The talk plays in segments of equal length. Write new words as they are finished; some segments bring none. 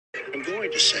I'm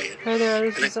going to say it. Hey there,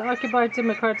 this is Occupy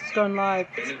Democrats going live.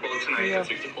 Tonight at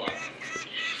 6 o'clock.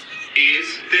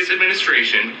 Is this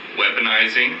administration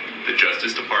weaponizing the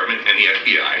Justice Department and the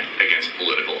FBI against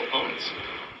political opponents?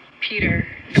 Peter,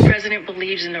 the president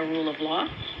believes in the rule of law.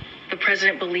 The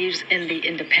president believes in the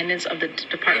independence of the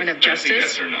Department of Justice.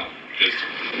 Yes or no?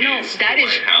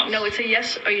 No, it's a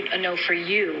yes or a no for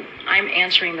you. I'm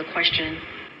answering the question.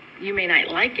 You may not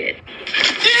like it.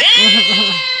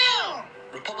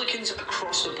 Republicans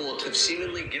across the board have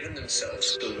seemingly given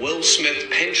themselves the Will Smith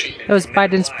pension. That was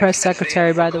Biden's press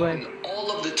secretary, by the way. All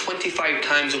of the 25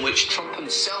 times in which Trump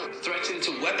himself threatened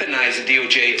to weaponize the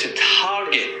DOJ to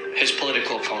target his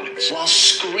political opponents, while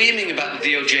screaming about the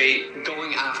DOJ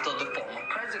going after the former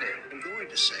president. I'm going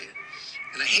to say it,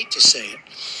 and I hate to say it,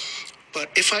 but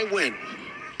if I win,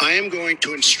 I am going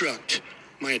to instruct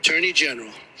my Attorney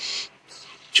General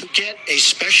to get a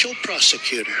special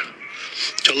prosecutor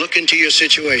to look into your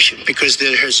situation, because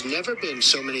there has never been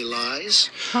so many lies,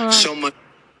 so much.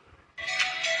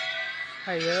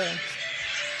 How you doing?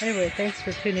 Anyway, thanks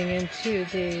for tuning in to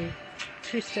the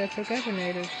Two Step for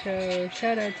Governor show.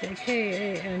 Shout out to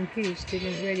KAMP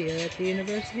Student Radio at the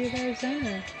University of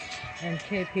Arizona and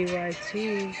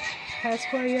KPYT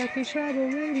Pasquayaki Tribal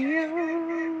Radio.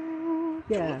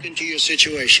 Yeah. Look into your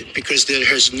situation, because there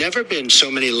has never been so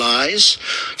many lies,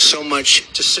 so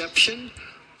much deception.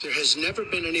 There has never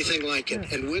been anything like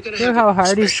it, and we're going to have how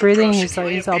hard he's breathing. He's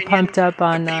all pumped up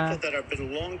on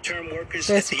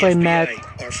basically meth.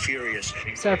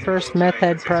 He's our first meth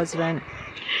head president.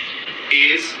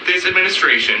 Is this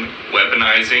administration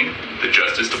weaponizing the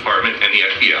Justice Department and the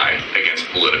FBI against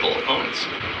political opponents?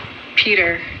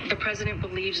 Peter, the president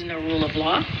believes in the rule of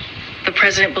law. The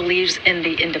president believes in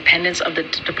the independence of the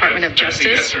Department of Justice.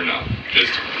 Yes or no?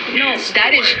 It's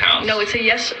a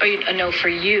yes or a no for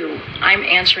you. I'm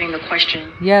answering the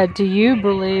question. Yeah, do you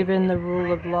believe in the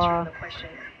rule of law?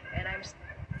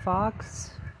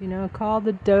 Fox, call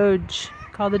the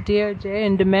DOJ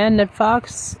and demand that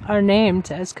Fox are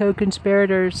named as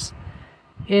co-conspirators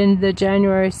in the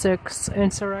January 6th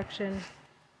insurrection.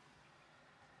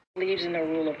 Believes in the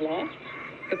rule of law.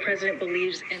 The president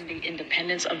believes in the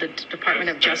independence of the Department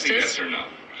of Justice. Yes or no?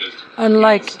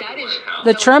 Unlike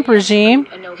the Trump regime,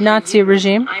 Nazi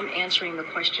regime. I'm answering the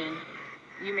question.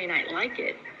 You may not like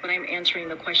it, but I'm answering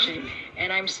the question.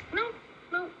 And I'm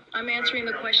answering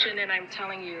the question, and I'm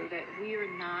telling you that we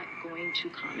are not going to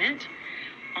comment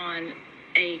on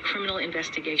a criminal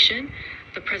investigation.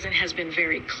 The president has been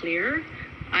very clear.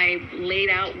 I laid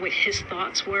out what his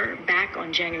thoughts were back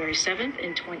on January 7th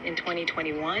in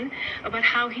 2021 about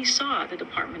how he saw the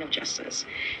Department of Justice.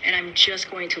 And I'm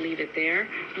just going to leave it there.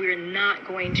 We're not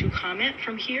going to comment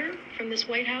from here, from this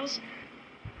White House,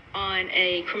 on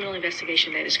a criminal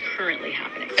investigation that is currently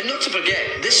happening. And not to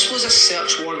forget, this was a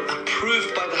search warrant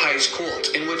approved by the highest court,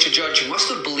 in which a judge must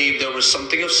have believed there was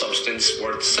something of substance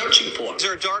worth searching for. These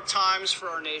are dark times for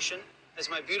our nation, as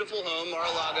my beautiful home,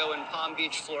 Mar-a-Lago in Palm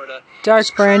Beach, Florida,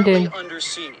 Dark Brandon, is under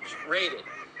siege, raided,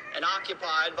 and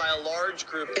occupied by a large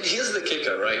group. And here's the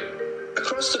kicker, right?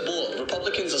 Across the board,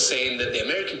 Republicans are saying that the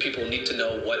American people need to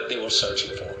know what they were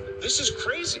searching for. This is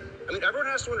crazy. I mean, everyone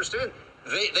has to understand.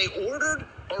 They ordered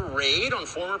a raid on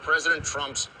former President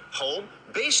Trump's home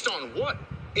based on what?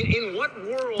 In what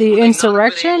world? The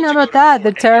insurrection? How about that?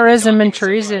 The terrorism and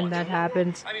treason that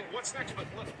happened. I mean, what's next? But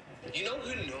look, you know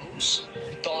who knows?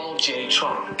 Donald J.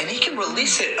 Trump. And he can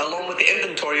release it along with the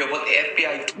inventory of what the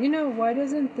FBI... Why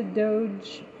doesn't the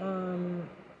Doge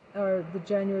or the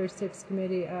January 6th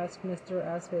committee ask Mr.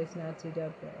 Assface Nazi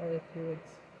Dump if he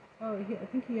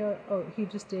would... he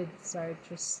just did. Sorry,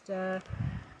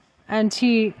 and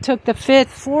he took the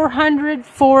fifth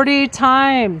 440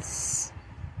 times.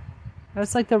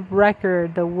 That's like the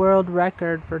world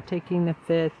record for taking the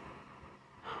fifth.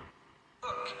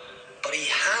 But he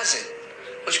hasn't,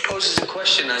 which poses a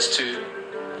question as to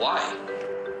why.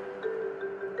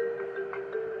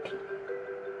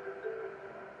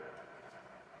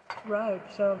 Right,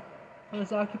 so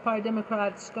those Occupy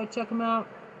Democrats, go check them out.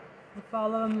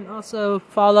 Follow them. Also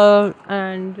follow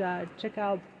and check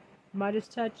out Midas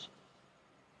Touch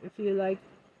if you like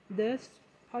this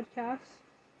podcast.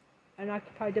 And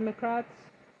Occupy Democrats,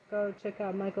 go check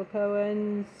out Michael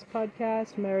Cohen's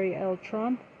podcast, Mary L.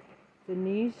 Trump, the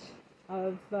niece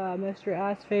of Mr.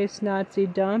 Assface Nazi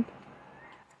Dump.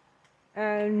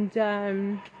 And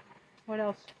what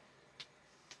else?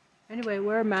 Anyway,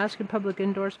 wear a mask in public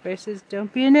indoor spaces.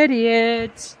 Don't be an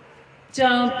idiot.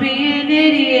 Don't be an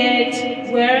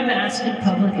idiot. Wear a mask in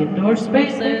public indoor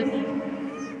spaces.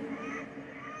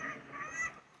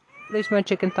 At least my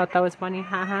chicken thought that was funny.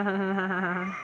 Ha ha ha ha ha ha.